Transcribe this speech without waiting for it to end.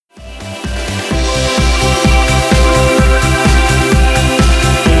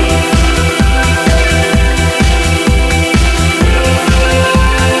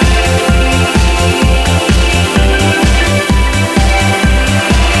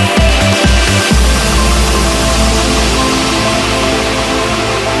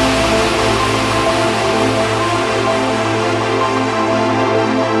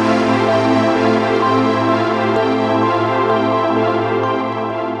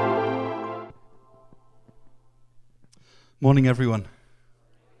Morning, everyone.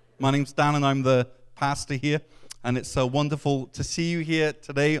 My name's Dan, and I'm the pastor here, and it's so wonderful to see you here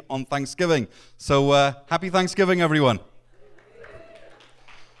today on Thanksgiving. So, happy Thanksgiving, everyone.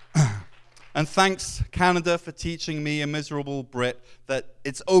 And thanks, Canada, for teaching me, a miserable Brit, that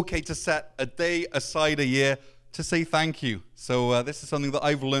it's okay to set a day aside a year to say thank you. So this is something that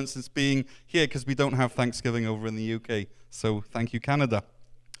I've learned since being here, because we don't have Thanksgiving over in the UK. So thank you, Canada.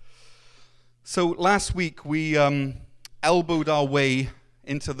 So last week we elbowed our way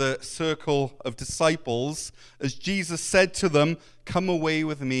into the circle of disciples as Jesus said to them, "Come away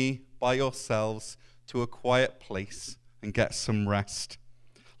with me by yourselves to a quiet place and get some rest."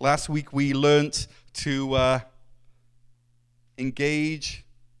 Last week we learnt to engage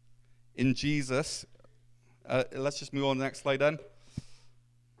in Jesus. Let's just move on to the next slide then.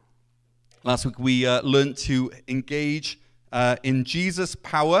 Last week we learnt to engage in Jesus'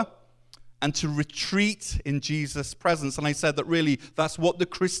 power and to retreat in Jesus' presence. And I said that really that's what the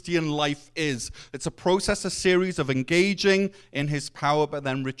Christian life is. It's a process, a series of engaging in his power, but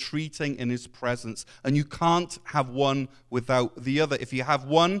then retreating in his presence. And you can't have one without the other. If you have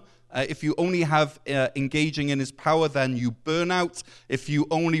one, if you only have engaging in his power, then you burn out. If you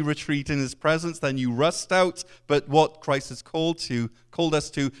only retreat in his presence, then you rust out. But what Christ has called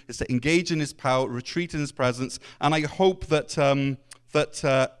us to is to engage in his power, retreat in his presence. And I hope that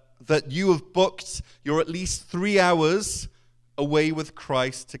you have booked your at least 3 hours away with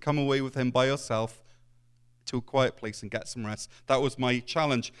Christ, to come away with him by yourself to a quiet place and get some rest. That was my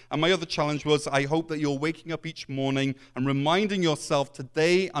challenge. And my other challenge was, I hope that you're waking up each morning and reminding yourself,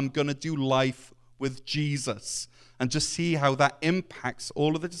 today I'm going to do life with Jesus. And just see how that impacts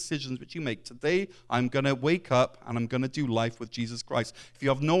all of the decisions which you make. Today, I'm going to wake up and I'm going to do life with Jesus Christ. If you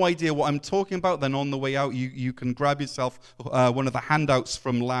have no idea what I'm talking about, then on the way out, you can grab yourself one of the handouts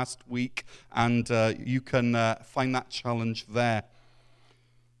from last week, and you can find that challenge there.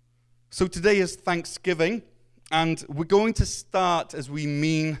 So today is Thanksgiving, and we're going to start as we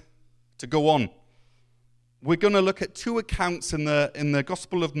mean to go on. We're going to look at two accounts in the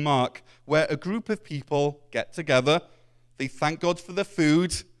Gospel of Mark where a group of people get together, they thank God for the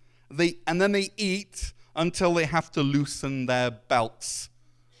food, and then they eat until they have to loosen their belts.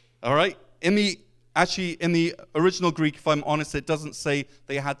 All right? In the original Greek, if I'm honest, it doesn't say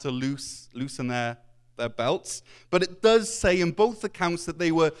they had to loosen their belts, but it does say in both accounts that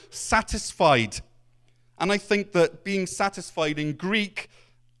they were satisfied. And I think that being satisfied in Greek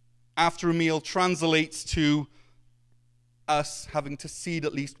after a meal translates to us having to cede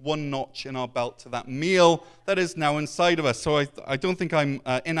at least one notch in our belt to that meal that is now inside of us. So I don't think I'm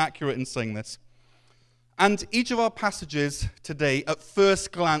inaccurate in saying this. And each of our passages today at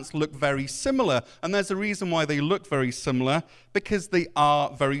first glance look very similar. And there's a reason why they look very similar, because they are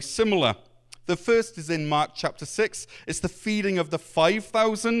very similar. The first is in Mark chapter 6. It's the feeding of the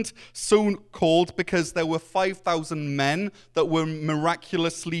 5,000, so called because there were 5,000 men that were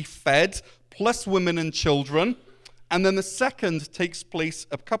miraculously fed, plus women and children. And then the second takes place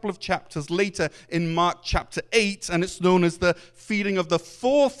a couple of chapters later in Mark chapter 8, and it's known as the feeding of the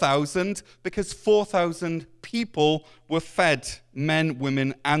 4,000 because 4,000 people were fed, men,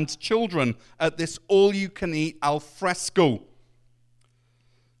 women, and children, at this all-you-can-eat al fresco.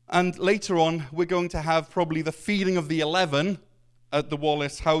 And later on, we're going to have probably the feeding of the 11 at the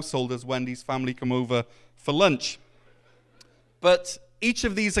Wallace household as Wendy's family come over for lunch. But each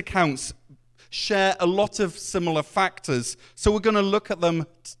of these accounts share a lot of similar factors. So we're going to look at them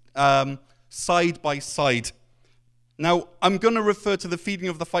side by side. Now, I'm going to refer to the feeding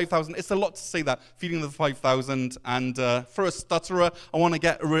of the 5,000. It's a lot to say that, feeding of the 5,000. And for a stutterer, I want to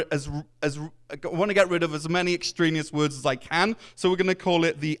get rid of as many extraneous words as I can. So we're going to call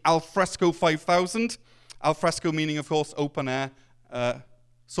it the alfresco 5,000. Alfresco meaning, of course, open air,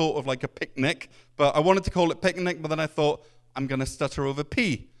 sort of like a picnic. But I wanted to call it picnic, but then I thought, I'm going to stutter over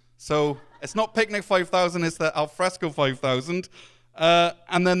P. So it's not picnic 5,000, it's the alfresco 5,000.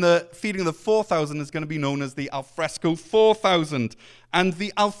 And then the feeding of the 4,000 is going to be known as the alfresco 4,000. And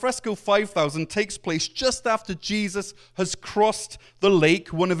the alfresco 5,000 takes place just after Jesus has crossed the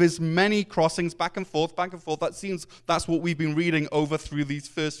lake, one of his many crossings, back and forth. That's what we've been reading over through these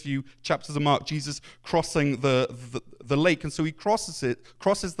first few chapters of Mark, Jesus crossing the lake. And so he crosses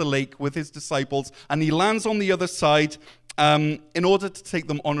the lake with his disciples, and he lands on the other side in order to take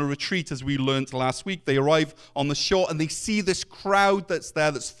them on a retreat, as we learned last week. They arrive on the shore and they see this crowd that's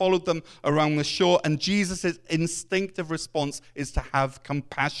there, that's followed them around the shore, and Jesus' instinctive response is to have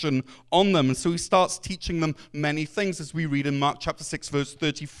compassion on them. And so he starts teaching them many things, as we read in Mark chapter 6, verse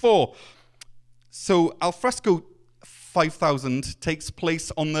 34. So alfresco 5,000 takes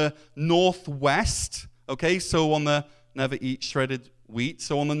place on the northwest, okay, so on the never eat shredded wheat.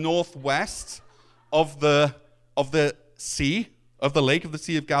 So on the northwest of the sea, of the lake, of the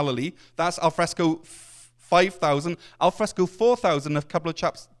Sea of Galilee, that's alfresco 5,000. Alfresco 4,000, a couple of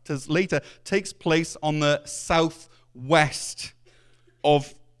chapters later, takes place on the southwest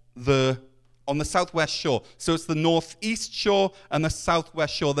on the southwest shore. So it's the northeast shore and the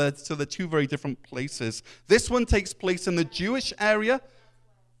southwest shore. So they're two very different places. This one takes place in the Jewish area.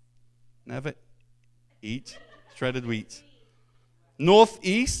 Never eat shredded wheat.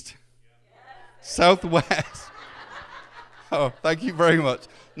 Northeast, southwest. Oh, thank you very much.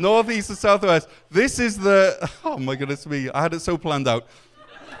 Northeast and southwest. This is oh my goodness me, I had it so planned out.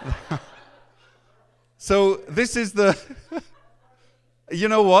 So this is you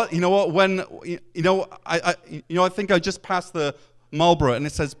know what? When, I think I just passed the Marlborough and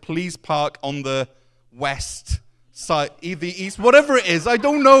it says, please park on the west side, the east, whatever it is. I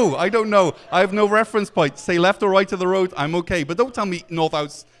don't know. I have no reference point. Say left or right of the road, I'm okay. But don't tell me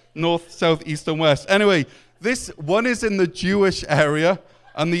north, south, east, and west. Anyway, this one is in the Jewish area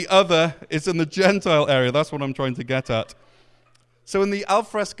and the other is in the Gentile area. That's what I'm trying to get at. So in the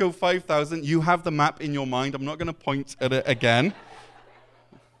Alfresco 5,000, you have the map in your mind. I'm not going to point at it again.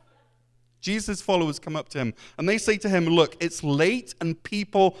 Jesus' followers come up to him and they say to him, look, it's late and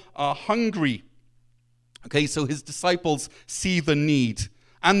people are hungry. Okay, so his disciples see the need.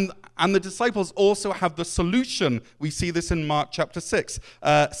 And the disciples also have the solution. We see this in Mark chapter 6.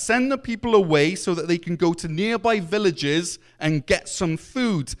 Send the people away so that they can go to nearby villages and get some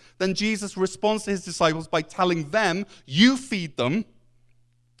food. Then Jesus responds to his disciples by telling them, you feed them.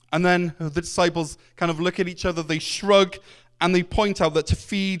 And then the disciples kind of look at each other, they shrug, and they point out that to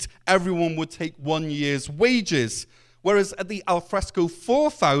feed everyone would take 1 year's wages. Whereas at the Alfresco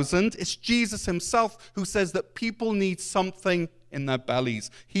 4,000, it's Jesus himself who says that people need something in their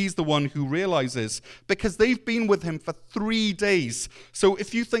bellies. He's the one who realizes, because they've been with him for 3 days. So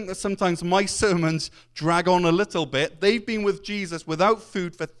if you think that sometimes my sermons drag on a little bit, they've been with Jesus without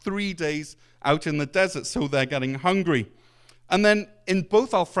food for 3 days out in the desert, so they're getting hungry. And then in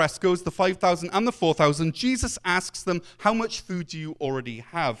both alfrescos, the 5,000 and the 4,000, Jesus asks them, how much food do you already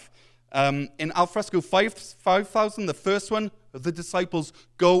have? In alfresco 5,000, the first one, the disciples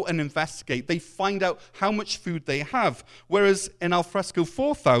go and investigate. They find out how much food they have. Whereas in alfresco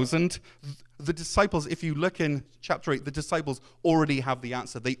 4,000, the disciples, if you look in chapter 8, the disciples already have the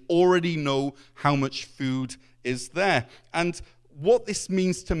answer. They already know how much food is there. And what this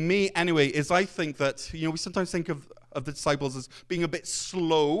means to me anyway is I think that, we sometimes think of the disciples as being a bit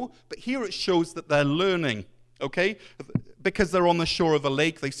slow, but here it shows that they're learning, okay? Because they're on the shore of a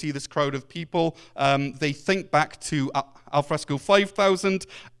lake, they see this crowd of people, they think back to alfresco 5,000,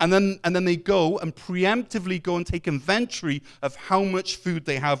 and then they go and preemptively go and take inventory of how much food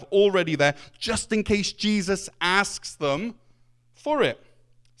they have already there, just in case Jesus asks them for it.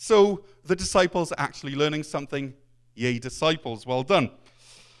 So the disciples are actually learning something. Yay, disciples, well done.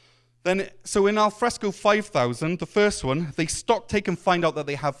 So in alfresco 5,000, the first one, they stock take and find out that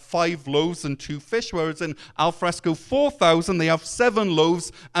they have 5 loaves and 2 fish, whereas in alfresco 4,000, they have 7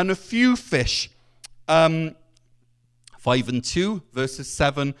 loaves and a few fish. 5 and 2 versus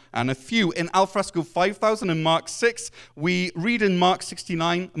 7 and a few. In alfresco 5,000 in Mark 6, we read in Mark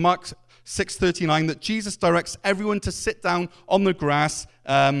 6:39 that Jesus directs everyone to sit down on the grass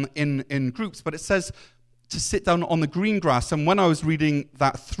in groups, but it says to sit down on the green grass. And when I was reading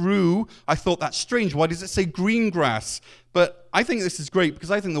that through, I thought that's strange. Why does it say green grass? But I think this is great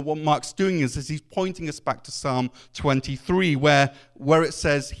because I think that what Mark's doing is he's pointing us back to Psalm 23, where it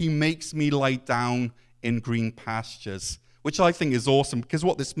says, he makes me lie down in green pastures, which I think is awesome because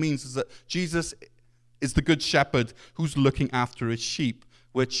what this means is that Jesus is the good shepherd who's looking after his sheep,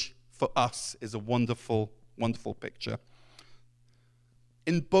 which for us is a wonderful, wonderful picture.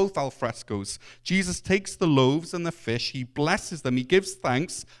 In both alfrescos, Jesus takes the loaves and the fish, he blesses them, he gives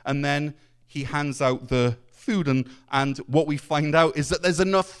thanks, and then he hands out the food. And what we find out is that there's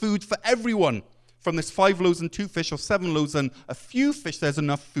enough food for everyone. From this 5 loaves and 2 fish, or 7 loaves and a few fish, there's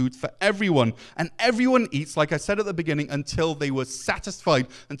enough food for everyone. And everyone eats, like I said at the beginning, until they were satisfied,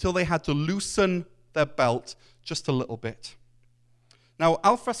 until they had to loosen their belt just a little bit. Now,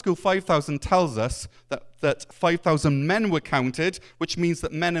 alfresco 5,000 tells us that 5,000 men were counted, which means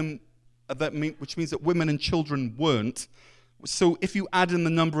that women and children weren't. So if you add in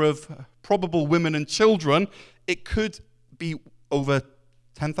the number of probable women and children, it could be over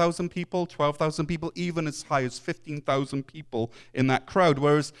 10,000 people, 12,000 people, even as high as 15,000 people in that crowd.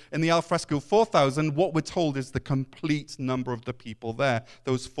 Whereas in the alfresco 4,000, what we're told is the complete number of the people there,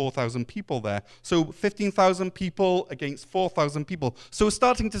 those 4,000 people there. So 15,000 people against 4,000 people. So we're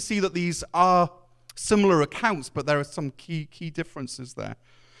starting to see that these are similar accounts, but there are some key differences there.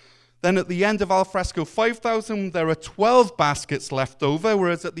 Then at the end of Alfresco 5,000, there are 12 baskets left over,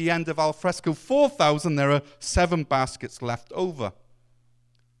 whereas at the end of Alfresco 4,000, there are 7 baskets left over.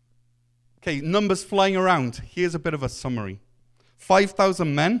 Okay, numbers flying around. Here's a bit of a summary.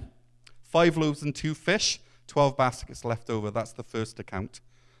 5,000 men, 5 loaves and 2 fish, 12 baskets left over. That's the first account.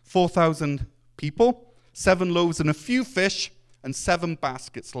 4,000 people, 7 loaves and a few fish, and 7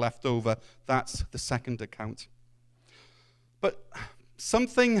 baskets left over. That's the second account. But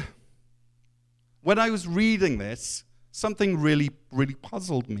when I was reading this, something really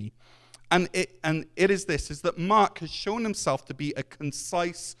puzzled me. And it is that Mark has shown himself to be a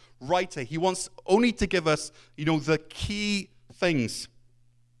concise writer. He wants only to give us, the key things.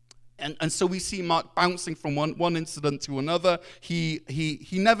 And so we see Mark bouncing from one incident to another. He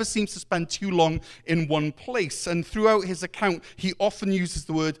never seems to spend too long in one place. And throughout his account, he often uses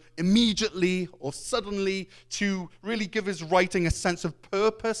the word immediately or suddenly to really give his writing a sense of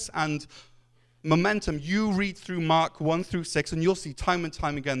purpose and momentum. You read through Mark 1 through 6, and you'll see time and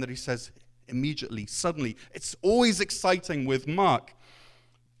time again that he says immediately, suddenly. It's always exciting with Mark.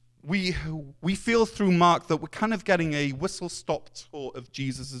 We feel through Mark that we're kind of getting a whistle-stop tour of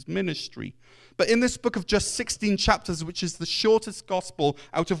Jesus' ministry. But in this book of just 16 chapters, which is the shortest gospel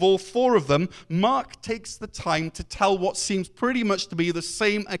out of all 4 of them, Mark takes the time to tell what seems pretty much to be the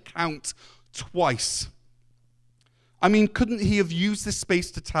same account twice. I mean, couldn't he have used this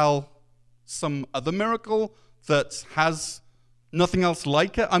space to tell some other miracle that has nothing else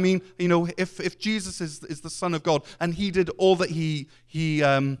like it? I mean, if Jesus is the Son of God and he did all that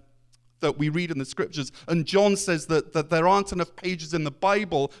that we read in the scriptures, and John says that there aren't enough pages in the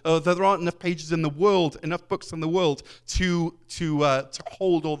Bible, that there aren't enough pages in the world, enough books in the world to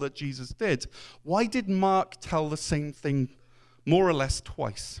hold all that Jesus did, why did Mark tell the same thing more or less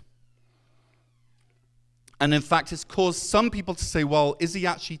twice? And in fact, it's caused some people to say, well, is he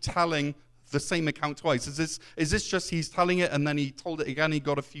actually telling the same account twice? Is this just he's telling it and then he told it again, he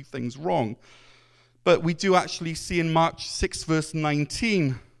got a few things wrong? But we do actually see in Mark 6 verse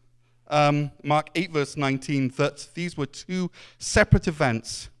 19, Mark 8 verse 19, that these were 2 separate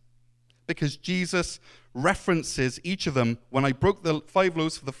events, because Jesus references each of them. When I broke the 5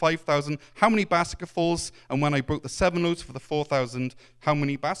 loaves for the 5,000, how many basketfuls? And when I broke the 7 loaves for the 4,000, how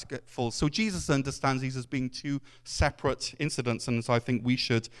many basketfuls? So Jesus understands these as being 2 separate incidents, and so I think we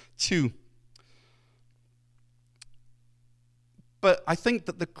should too. But I think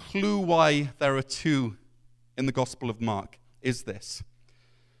that the clue why there are 2 in the Gospel of Mark is this.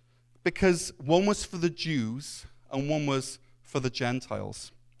 Because one was for the Jews and one was for the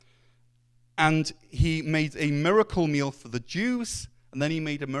Gentiles. And he made a miracle meal for the Jews, and then he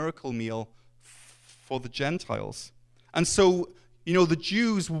made a miracle meal for the Gentiles. And so, the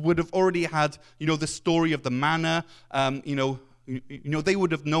Jews would have already had, the story of the manna. They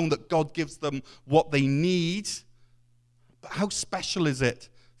would have known that God gives them what they need. But how special is it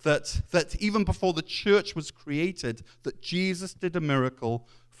that even before the church was created, that Jesus did a miracle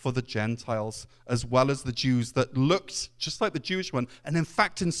for the Gentiles as well as the Jews that looked just like the Jewish one, and in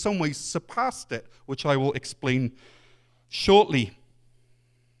fact in some ways surpassed it, which I will explain shortly.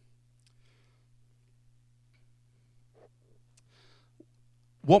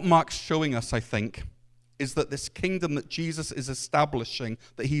 What Mark's showing us, I think, is that this kingdom that Jesus is establishing,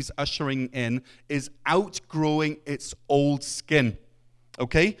 that he's ushering in, is outgrowing its old skin.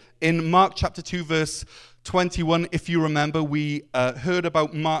 Okay? In Mark chapter 2, verse 21, if you remember, we heard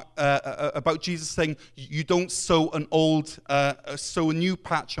about Jesus saying, "You don't sew a new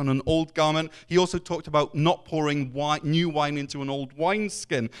patch on an old garment." He also talked about not pouring new wine into an old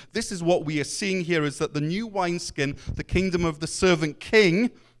wineskin. This is what we are seeing here: is that the new wineskin, the kingdom of the servant king,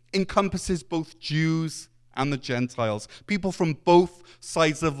 encompasses both Jews and the Gentiles, people from both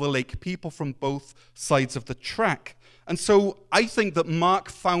sides of the lake, people from both sides of the track. And so I think that Mark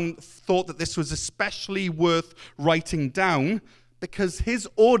thought that this was especially worth writing down because his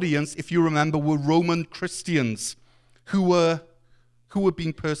audience, if you remember, were Roman Christians who were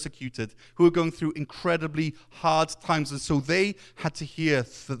being persecuted, who were going through incredibly hard times. And so they had to hear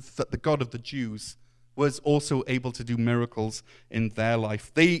that the God of the Jews was also able to do miracles in their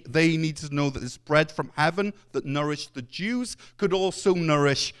life. They needed to know that this bread from heaven that nourished the Jews could also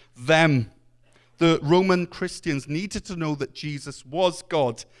nourish them. The Roman Christians needed to know that Jesus was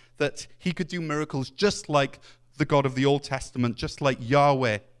God, that he could do miracles just like the God of the Old Testament, just like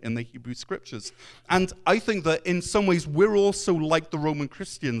Yahweh in the Hebrew Scriptures. And I think that in some ways we're also like the Roman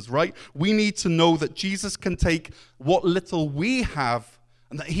Christians, right? We need to know that Jesus can take what little we have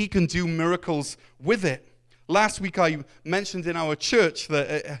and that he can do miracles with it. Last week I mentioned in our church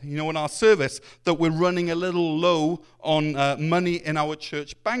that, in our service, that we're running a little low on money in our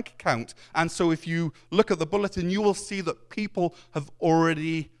church bank account. And so if you look at the bulletin, you will see that people have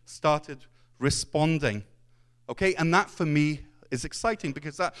already started responding. Okay, and that for me is exciting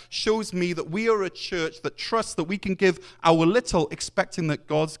because that shows me that we are a church that trusts that we can give our little, expecting that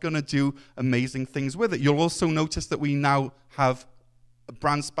God's going to do amazing things with it. You'll also notice that we now have a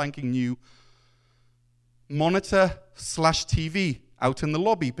brand spanking new monitor/TV out in the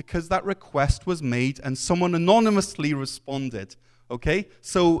lobby because that request was made and someone anonymously responded. Okay,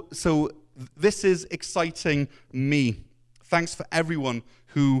 so this is exciting me. Thanks for everyone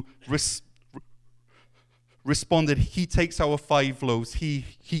who responded. He takes our 5 loaves, he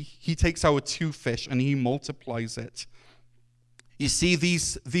takes our 2 fish, and he multiplies it. You see, the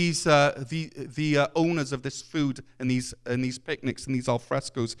owners of this food and these picnics and these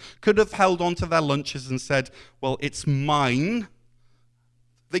alfrescos could have held on to their lunches and said, "Well, it's mine."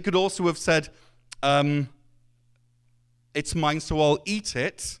 They could also have said, "It's mine, so I'll eat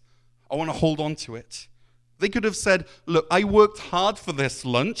it. I want to hold on to it." They could have said, "Look, I worked hard for this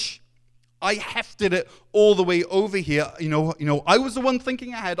lunch. I hefted it all the way over here. I was the one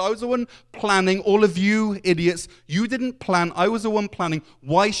thinking ahead. I was the one planning. All of you idiots, you didn't plan. I was the one planning.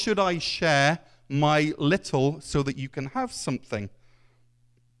 Why should I share my little so that you can have something?"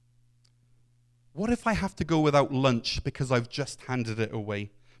 What if I have to go without lunch because I've just handed it away?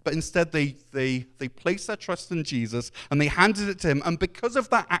 But instead they placed their trust in Jesus and they handed it to him. And because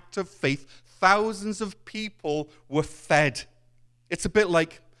of that act of faith, thousands of people were fed. It's a bit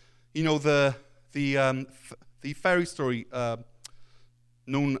like, the fairy story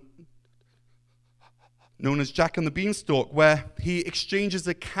known as Jack and the Beanstalk, where he exchanges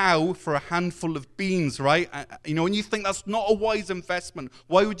a cow for a handful of beans, right? And you think that's not a wise investment.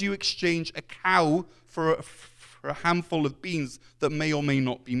 Why would you exchange a cow for a handful of beans that may or may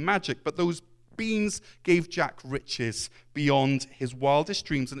not be magic? But those beans gave Jack riches beyond his wildest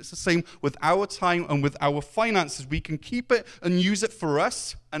dreams. And it's the same with our time and with our finances. We can keep it and use it for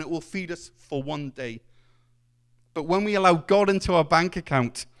us, and it will feed us for one day. But when we allow God into our bank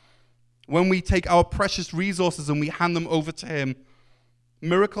account, when we take our precious resources and we hand them over to him,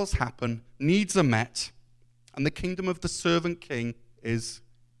 miracles happen, needs are met, and the kingdom of the servant king is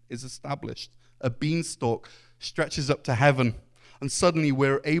established. A beanstalk stretches up to heaven. And suddenly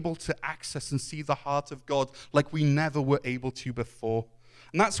we're able to access and see the heart of God like we never were able to before.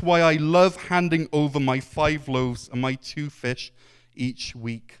 And that's why I love handing over my 5 loaves and my 2 fish each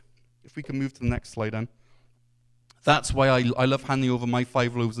week. If we can move to the next slide, Anne. That's why I love handing over my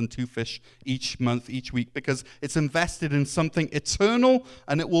 5 loaves and 2 fish each month, each week, because it's invested in something eternal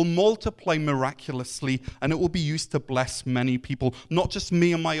and it will multiply miraculously and it will be used to bless many people. Not just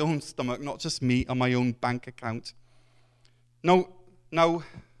me and my own stomach, not just me and my own bank account. Now,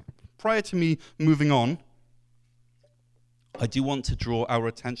 prior to me moving on, I do want to draw our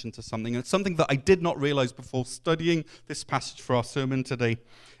attention to something. And it's something that I did not realize before studying this passage for our sermon today.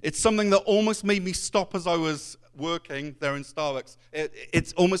 It's something that almost made me stop as I was working there in Starbucks.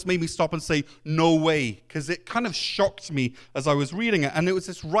 It's almost made me stop and say, "No way," because it kind of shocked me as I was reading it. And it was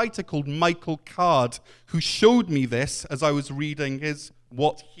this writer called Michael Card who showed me this as I was reading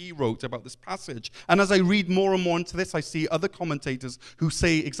what he wrote about this passage. And as I read more and more into this, I see other commentators who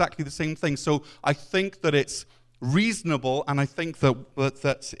say exactly the same thing. So I think that it's reasonable, and I think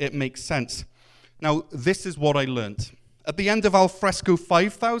that it makes sense. Now, this is what I learned. At the end of Alfresco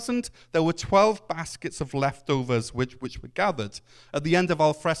 5,000, there were 12 baskets of leftovers which were gathered. At the end of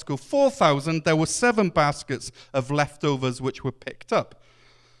Alfresco 4,000, there were 7 baskets of leftovers which were picked up.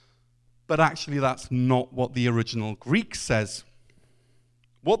 But actually, that's not what the original Greek says.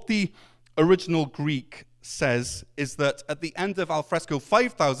 What the original Greek says is that at the end of Alfresco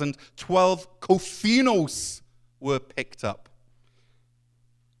 5,000, 12 kofinos were picked up,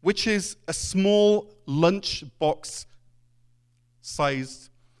 which is a small lunchbox-sized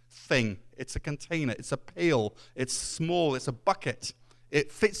thing. It's a container, it's a pail, it's small, it's a bucket.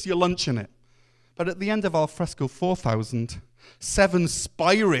 It fits your lunch in it. But at the end of Alfresco 4,000, 7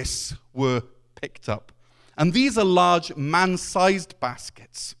 spiris were picked up. And these are large man-sized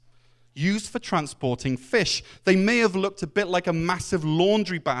baskets used for transporting fish. They may have looked a bit like a massive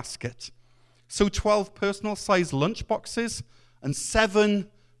laundry basket. So 12 personal-sized lunch boxes and 7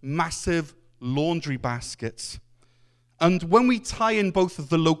 massive laundry baskets. And when we tie in both of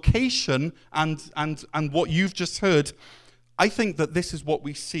the location and what you've just heard, I think that this is what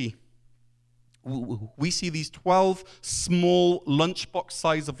we see. We see these 12 small lunchbox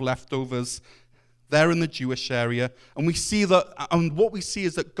size of leftovers. there in the Jewish area. And we see that, and what we see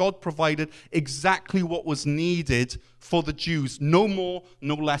is that God provided exactly what was needed for the Jews. No more,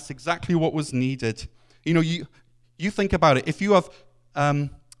 no less, exactly what was needed. You know, you think about it. If you have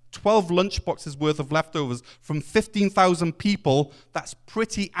 12 lunchboxes worth of leftovers from 15,000 people, that's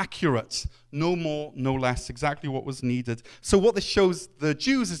pretty accurate. No more, no less, exactly what was needed. So what this shows the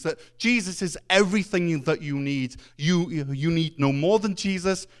Jews is that Jesus is everything that you need. You need no more than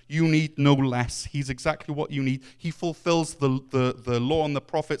Jesus. You need no less. He's exactly what you need. He fulfills the law and the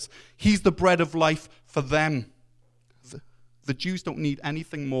prophets. He's the bread of life for them. The Jews don't need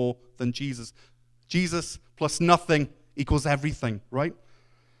anything more than Jesus. Jesus plus nothing equals everything, right?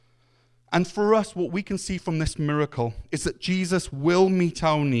 And for us, what we can see from this miracle is that Jesus will meet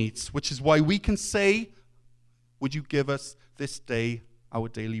our needs, which is why we can say, would you give us this day our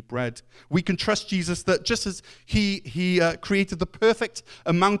daily bread? We can trust Jesus that just as he created the perfect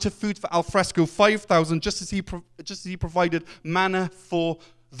amount of food for alfresco 5,000, just as he provided manna for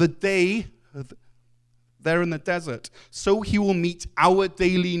the day there in the desert, so he will meet our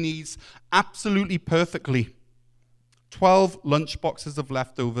daily needs absolutely perfectly. 12 lunch boxes of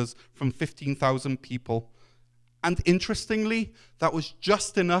leftovers from 15,000 people. And interestingly, that was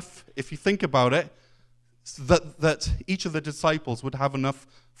just enough, if you think about it, that each of the disciples would have enough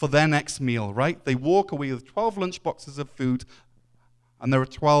for their next meal, right? They walk away with 12 lunch boxes of food, and there are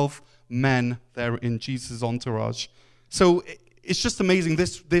 12 men there in Jesus' entourage. So it's just amazing.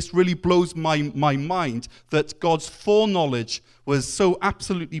 This really blows my mind that God's foreknowledge was so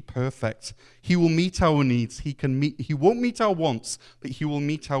absolutely perfect. He will meet our needs. He won't meet our wants, but he will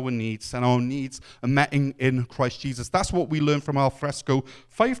meet our needs, and our needs are met in Christ Jesus. That's what we learn from Alfresco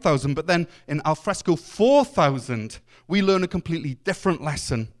 5,000. But then in Alfresco 4,000, we learn a completely different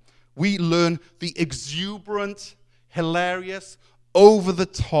lesson. We learn the exuberant, hilarious,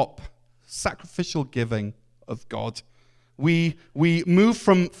 over-the-top, sacrificial giving of God. We move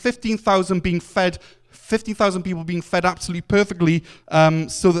from 15,000 people being fed absolutely perfectly,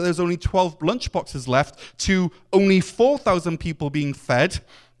 so that there's only 12 lunchboxes left, to only 4,000 people being fed,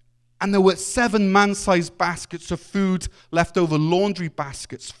 and there were 7 man-sized baskets of food left over, laundry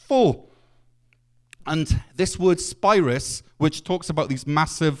baskets full. And this word spirus, which talks about these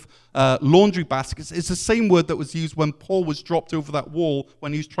massive laundry baskets, is the same word that was used when Paul was dropped over that wall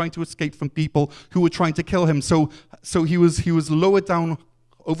when he was trying to escape from people who were trying to kill him. So he was lowered down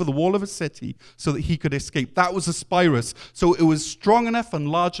over the wall of a city so that he could escape. That was a spirus. So it was strong enough and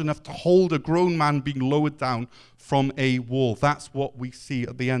large enough to hold a grown man being lowered down from a wall. That's what we see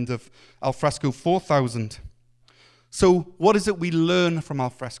at the end of Alfresco 4,000. So what is it we learn from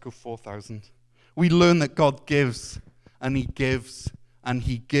Alfresco 4,000? We learn that God gives, and he gives, and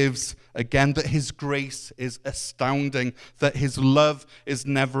he gives again, that his grace is astounding, that his love is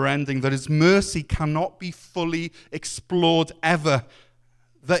never-ending, that his mercy cannot be fully explored ever,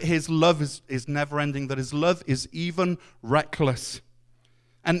 that his love is never-ending, that his love is even reckless.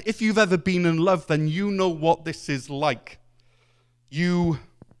 And if you've ever been in love, then you know what this is like.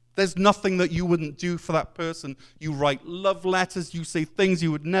 There's nothing that you wouldn't do for that person. You write love letters, you say things you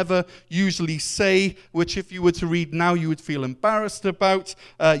would never usually say, which if you were to read now, you would feel embarrassed about.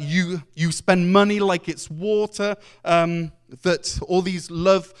 You spend money like it's water, that all these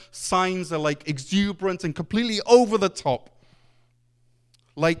love signs are like exuberant and completely over the top.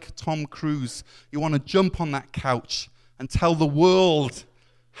 Like Tom Cruise, you want to jump on that couch and tell the world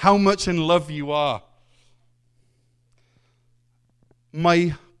how much in love you are.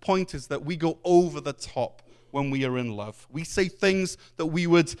 My point is that we go over the top when we are in love. We say things that we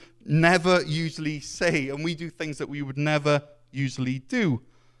would never usually say, and we do things that we would never usually do.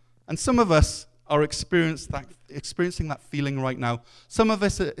 And some of us are experiencing that feeling right now. Some of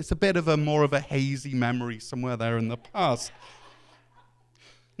us, it's a bit of more of a hazy memory somewhere there in the past.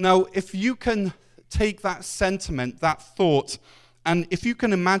 Now, if you can take that sentiment, that thought, and if you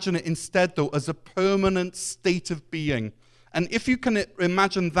can imagine it instead, though, as a permanent state of being, and if you can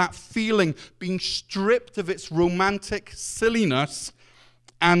imagine that feeling being stripped of its romantic silliness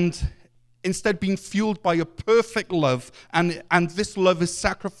and instead being fueled by a perfect love, and this love is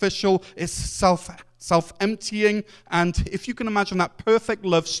sacrificial, it's self-emptying, and if you can imagine that perfect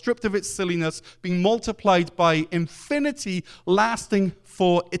love stripped of its silliness being multiplied by infinity, lasting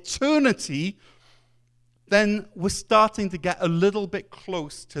for eternity, then we're starting to get a little bit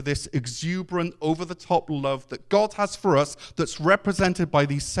close to this exuberant, over-the-top love that God has for us that's represented by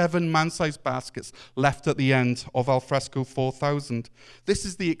these 7 man-sized baskets left at the end of Alfresco 4000. This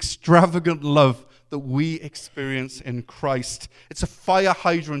is the extravagant love that we experience in Christ. It's a fire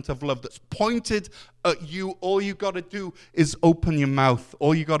hydrant of love that's pointed at you. All you got to do is open your mouth.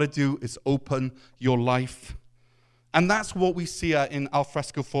 All you got to do is open your life. And that's what we see in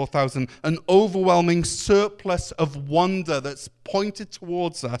Alfresco 4000, an overwhelming surplus of wonder that's pointed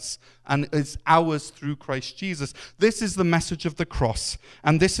towards us and is ours through Christ Jesus. This is the message of the cross,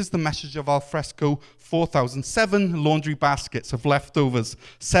 and this is the message of Alfresco 4000. 7 laundry baskets of leftovers.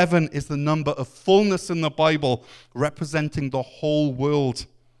 7 is the number of fullness in the Bible, representing the whole world.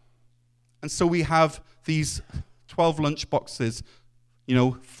 And so we have these 12 lunch boxes,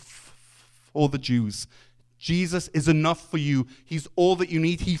 for the Jews. Jesus is enough for you. He's all that you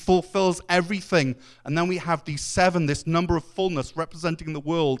need. He fulfills everything. And then we have these 7, this number of fullness representing the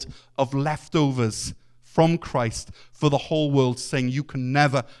world of leftovers from Christ for the whole world, saying you can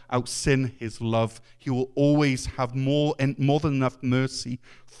never out-sin his love. He will always have more than enough mercy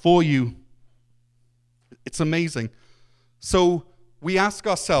for you. It's amazing. So we ask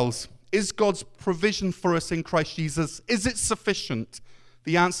ourselves, is God's provision for us in Christ Jesus, is it sufficient?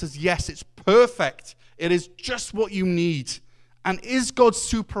 The answer is yes, it's perfect. It is just what you need. And is God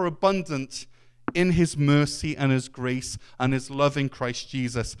super abundant in his mercy and his grace and his love in Christ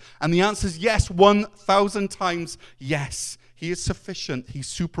Jesus? And the answer is yes, 1,000 times yes. He is sufficient. He's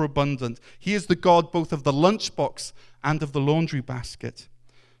super abundant. He is the God both of the lunchbox and of the laundry basket.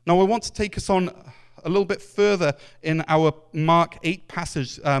 Now I want to take us on a little bit further in our Mark 8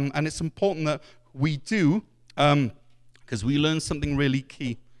 passage. And it's important that we do, because we learn something really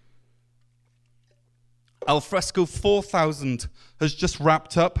key. Alfresco 4000 has just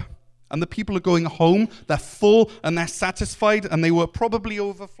wrapped up, and the people are going home. They're full and they're satisfied, and they were probably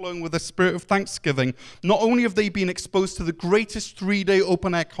overflowing with a spirit of thanksgiving. Not only have they been exposed to the greatest 3-day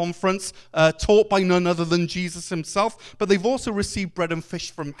open-air conference taught by none other than Jesus himself, but they've also received bread and fish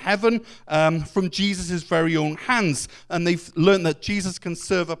from heaven, from Jesus' very own hands, and they've learned that Jesus can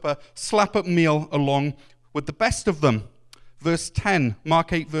serve up a slap-up meal along with the best of them. Verse 10,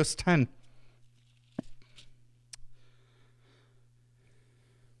 Mark 8, verse 10.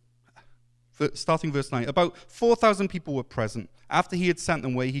 Starting verse 9, about 4,000 people were present. After he had sent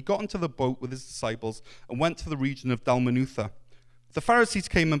them away, he got into the boat with his disciples and went to the region of Dalmanutha. The Pharisees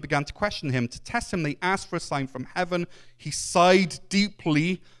came and began to question him. To test him, they asked for a sign from heaven. He sighed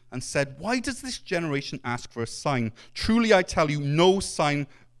deeply and said, "Why does this generation ask for a sign? Truly, I tell you, no sign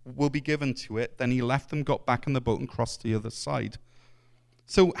will be given to it." Then he left them, got back in the boat, and crossed to the other side.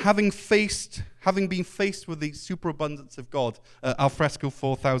 So having been faced with the superabundance of God, Alfresco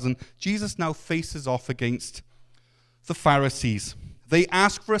 4000, Jesus now faces off against the Pharisees. They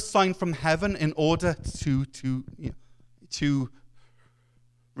ask for a sign from heaven in order to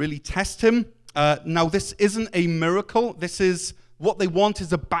really test him. Now, this isn't a miracle. This is what they want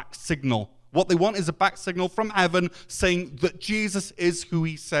is a back signal. What they want is a back signal from heaven saying that Jesus is who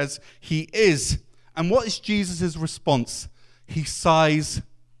he says he is. And what is Jesus' response? He sighs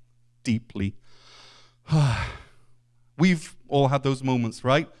deeply. We've all had those moments,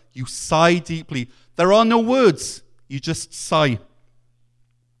 right? You sigh deeply. There are no words. You just sigh.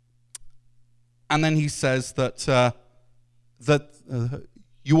 And then he says that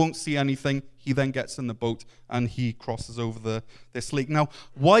you won't see anything. He then gets in the boat and he crosses over this lake. Now,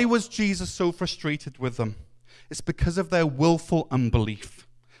 why was Jesus so frustrated with them? It's because of their willful unbelief.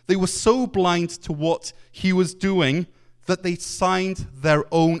 They were so blind to what he was doing that they signed their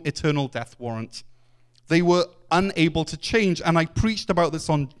own eternal death warrant. They were unable to change. And I preached about this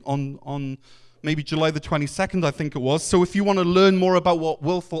on maybe July the 22nd, I think it was. So if you want to learn more about what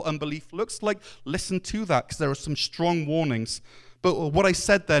willful unbelief looks like, listen to that, because there are some strong warnings. But what I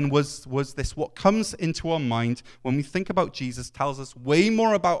said then was this: what comes into our mind when we think about Jesus tells us way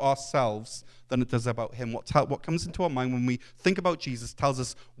more about ourselves than it does about him. What comes into our mind when we think about Jesus tells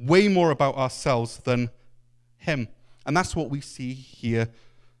us way more about ourselves than him. And that's what we see here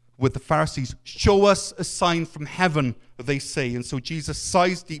with the Pharisees. Show us a sign from heaven, they say. And so Jesus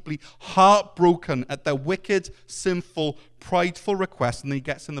sighs deeply, heartbroken at their wicked, sinful, prideful request, and then he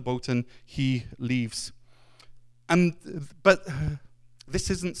gets in the boat and he leaves. But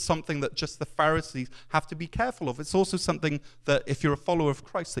this isn't something that just the Pharisees have to be careful of. It's also something that if you're a follower of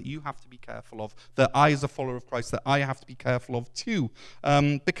Christ, that you have to be careful of, that I as a follower of Christ, that I have to be careful of too.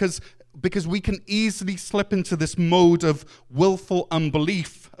 Because we can easily slip into this mode of willful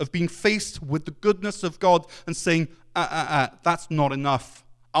unbelief, of being faced with the goodness of God and saying, that's not enough.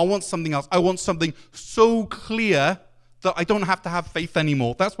 I want something else. I want something so clear that I don't have to have faith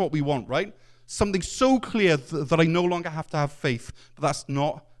anymore. That's what we want, right? Something so clear that I no longer have to have faith. But that's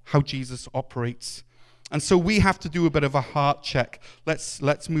not how Jesus operates. And so we have to do a bit of a heart check.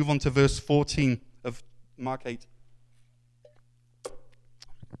 Let's move on to verse 14 of Mark 8.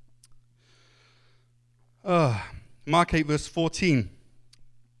 Mark 8, verse 14.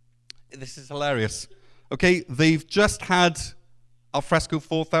 This is hilarious. Okay, they've just had alfresco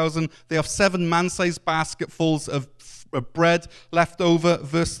 4,000. They have 7 man-sized basketfuls of bread left over.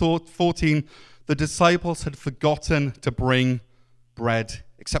 Verse 14, the disciples had forgotten to bring bread,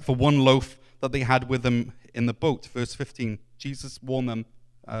 except for 1 loaf that they had with them in the boat. Verse 15, Jesus warned them,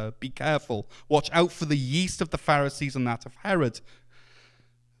 be careful. Watch out for the yeast of the Pharisees and that of Herod.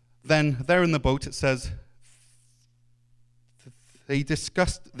 Then there in the boat it says, they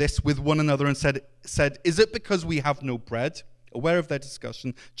discussed this with one another and said, is it because we have no bread? Aware of their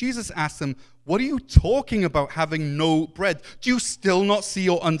discussion, Jesus asked them, what are you talking about having no bread? Do you still not see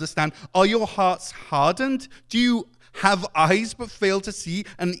or understand? Are your hearts hardened? Do you have eyes but fail to see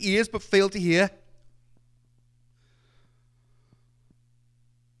and ears but fail to hear?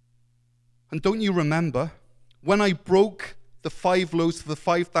 And don't you remember when I broke the 5 loaves for the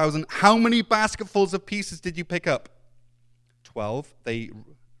 5,000, how many basketfuls of pieces did you pick up? 12, they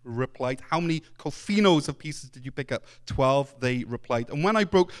replied. How many kofinos of pieces did you pick up? 12, they replied. And when I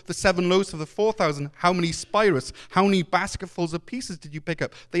broke the 7 loaves for the 4,000, how many spirus, how many basketfuls of pieces did you pick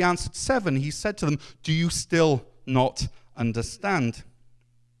up? They answered 7. He said to them, do you still not understand?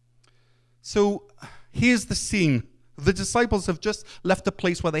 So here's the scene. The disciples have just left a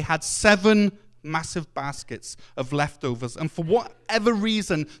place where they had 7 massive baskets of leftovers, and for whatever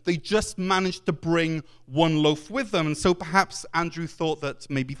reason they just managed to bring 1 loaf with them. And so perhaps Andrew thought that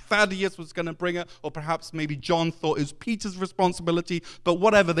maybe Thaddeus was going to bring it, or perhaps maybe John thought it was Peter's responsibility, but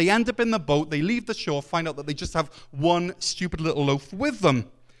whatever, they end up in the boat, they leave the shore, find out that they just have 1 stupid little loaf with them.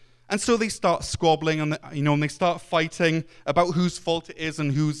 And so they start squabbling, and they start fighting about whose fault it is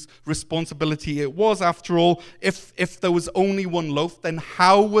and whose responsibility it was. After all, if there was only 1 loaf, then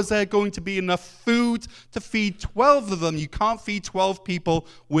how was there going to be enough food to feed 12 of them? You can't feed 12 people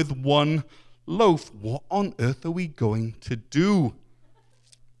with 1 loaf. What on earth are we going to do?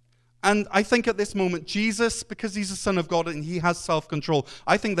 And I think at this moment, Jesus, because he's the Son of God and he has self-control,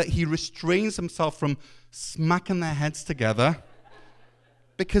 I think that he restrains himself from smacking their heads together,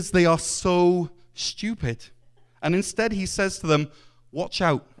 because they are so stupid. And instead he says to them, watch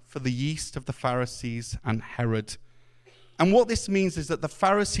out for the yeast of the Pharisees and Herod. And what this means is that the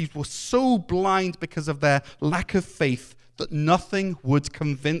Pharisees were so blind because of their lack of faith that nothing would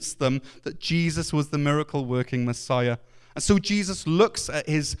convince them that Jesus was the miracle-working Messiah. And so Jesus looks at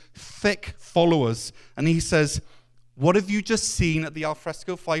his thick followers and he says, what have you just seen at the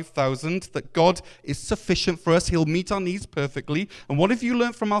alfresco 5,000? That God is sufficient for us. He'll meet our needs perfectly. And what have you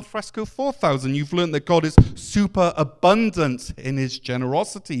learned from alfresco 4,000? You've learned that God is super abundant in his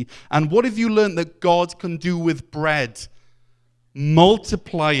generosity. And what have you learned that God can do with bread?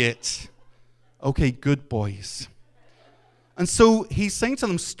 Multiply it. Okay, good boys. And so he's saying to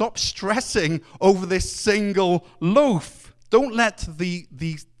them, stop stressing over this single loaf. Don't let the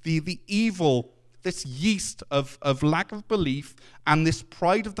evil, this yeast of lack of belief and this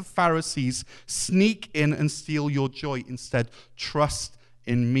pride of the Pharisees sneak in and steal your joy. Instead, trust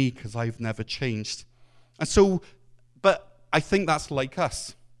in me because I've never changed. And so, but I think that's like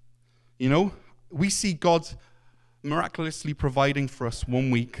us. We see God miraculously providing for us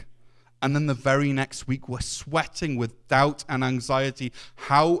 1 week, and then the very next week we're sweating with doubt and anxiety.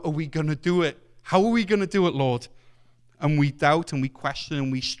 How are we going to do it? How are we going to do it, Lord? And we doubt and we question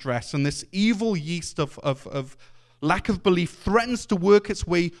and we stress. And this evil yeast of lack of belief threatens to work its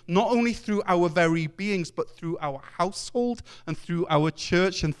way not only through our very beings, but through our household and through our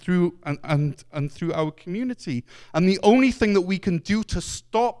church and through through our community. And the only thing that we can do to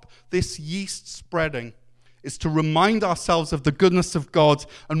stop this yeast spreading is to remind ourselves of the goodness of God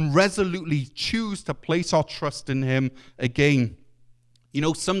and resolutely choose to place our trust in him again.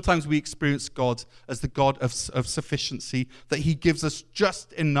 Sometimes we experience God as the God of sufficiency, that he gives us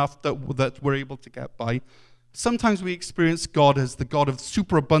just enough that we're able to get by. Sometimes we experience God as the God of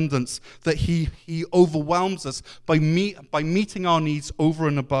superabundance, that he overwhelms us by meeting our needs over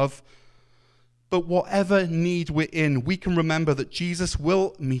and above. But whatever need we're in, we can remember that Jesus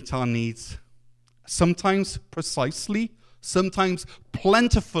will meet our needs. Sometimes precisely, sometimes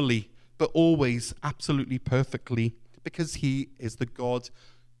plentifully, but always absolutely perfectly, because he is the God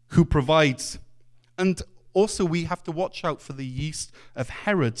who provides. And also we have to watch out for the yeast of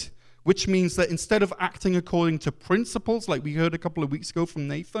Herod. which means that instead of acting according to principles, like we heard a couple of weeks ago from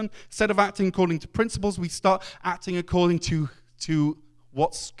Nathan, instead of acting according to principles, we start acting according to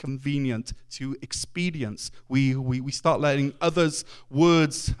what's convenient, to expedience. We start letting others'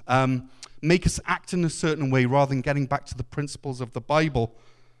 words make us act in a certain way rather than getting back to the principles of the Bible.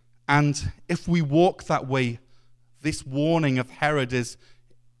 And if we walk that way, this warning of Herod is,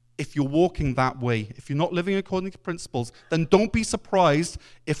 if you're walking that way, if you're not living according to principles, then don't be surprised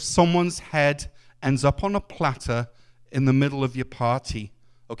if someone's head ends up on a platter in the middle of your party.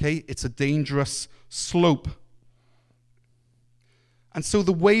 Okay? It's a dangerous slope. And so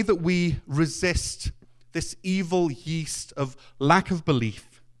the way that we resist this evil yeast of lack of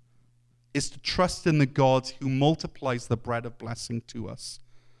belief is to trust in the God who multiplies the bread of blessing to us.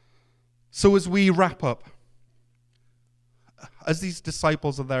 So as we wrap up, as these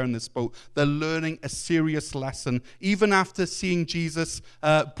disciples are there in this boat, they're learning a serious lesson. Even after seeing Jesus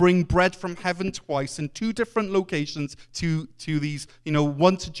bring bread from heaven twice in two different locations to these,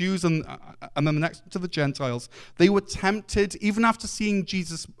 one to Jews and then the next to the Gentiles, they were tempted, even after seeing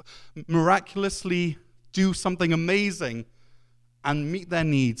Jesus miraculously do something amazing and meet their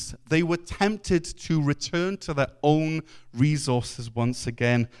needs, they were tempted to return to their own resources once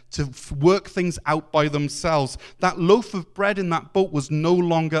again, to work things out by themselves. That loaf of bread in that boat was no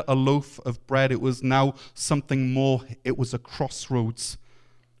longer a loaf of bread. It was now something more. It was a crossroads.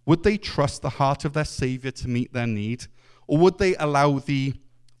 Would they trust the heart of their Savior to meet their need? Or would they allow the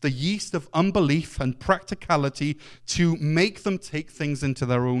yeast of unbelief and practicality to make them take things into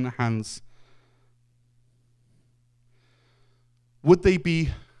their own hands? Would they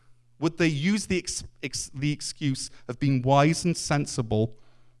use the excuse of being wise and sensible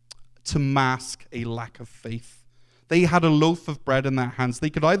to mask a lack of faith? They had a loaf of bread in their hands.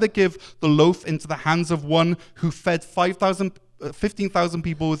 They could either give the loaf into the hands of one who fed 15,000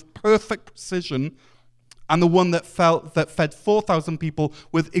 people with perfect precision, and the one that fed 4,000 people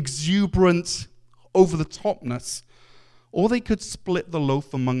with exuberant over-the-topness. Or they could split the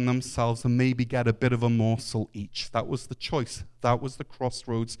loaf among themselves and maybe get a bit of a morsel each. That was the choice. That was the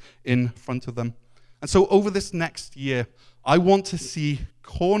crossroads in front of them. And so over this next year, I want to see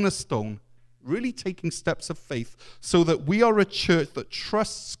Cornerstone really taking steps of faith so that we are a church that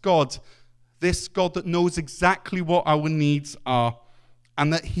trusts God, this God that knows exactly what our needs are,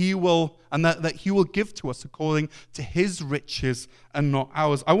 and that he will give to us according to his riches and not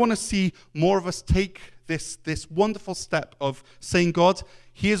ours. I want to see more of us take this wonderful step of saying, God,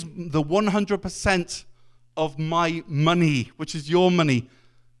 here's the 100% of my money, which is your money.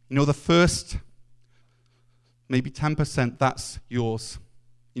 The first, maybe 10%, that's yours.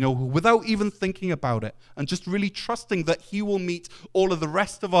 Without even thinking about it, and just really trusting that he will meet all of the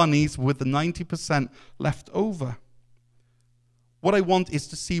rest of our needs with the 90% left over. What I want is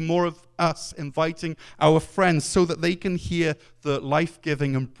to see more of us inviting our friends so that they can hear the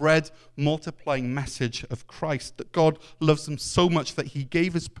life-giving and bread-multiplying message of Christ, that God loves them so much that he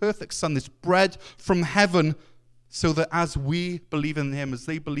gave his perfect son, this bread from heaven, so that as we believe in him, as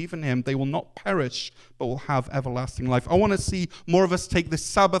they believe in him, they will not perish, but will have everlasting life. I want to see more of us take this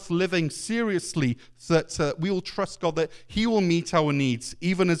Sabbath living seriously, so that we will trust God that he will meet our needs,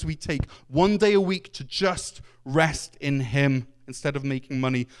 even as we take one day a week to just rest in him instead of making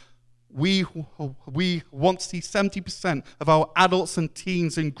money. We want to see 70% of our adults and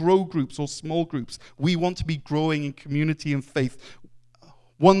teens in grow groups or small groups. We want to be growing in community and faith.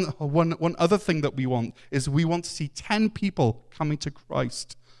 One other thing that we want is we want to see 10 people coming to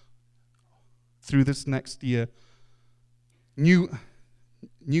Christ through this next year. New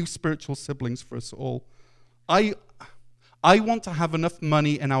spiritual siblings for us all. I want to have enough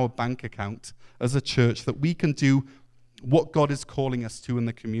money in our bank account as a church that we can do what God is calling us to in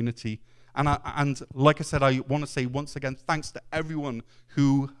the community. And like I said, I want to say once again, thanks to everyone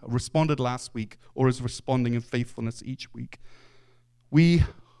who responded last week or is responding in faithfulness each week. We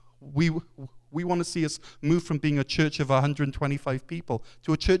want to see us move from being a church of 125 people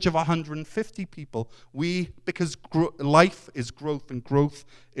to a church of 150 people. Because life is growth and growth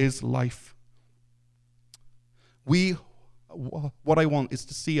is life. What I want is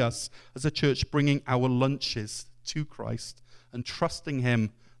to see us as a church bringing our lunches to Christ and trusting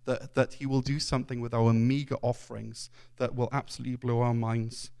him that he will do something with our meager offerings that will absolutely blow our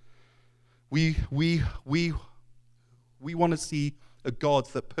minds. We want to see a God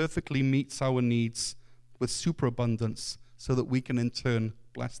that perfectly meets our needs with superabundance so that we can in turn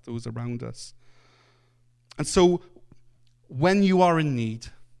bless those around us. And so when you are in need,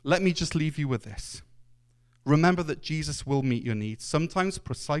 let me just leave you with this. Remember that Jesus will meet your needs, sometimes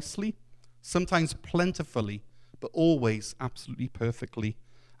precisely, sometimes plentifully, but always absolutely perfectly.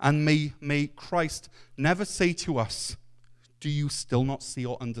 And may Christ never say to us, do you still not see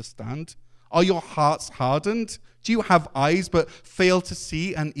or understand? Are your hearts hardened? Do you have eyes but fail to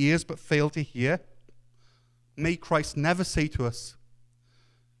see and ears but fail to hear? May Christ never say to us,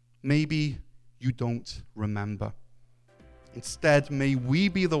 maybe you don't remember. Instead, may we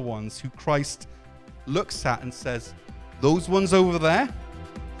be the ones who Christ looks at and says, those ones over there,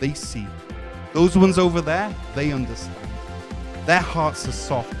 they see. Those ones over there, they understand. Their hearts are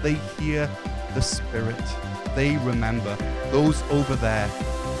soft. They hear the Spirit. They remember. Those over there,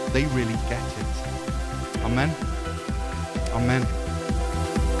 they really get it. Amen. Amen.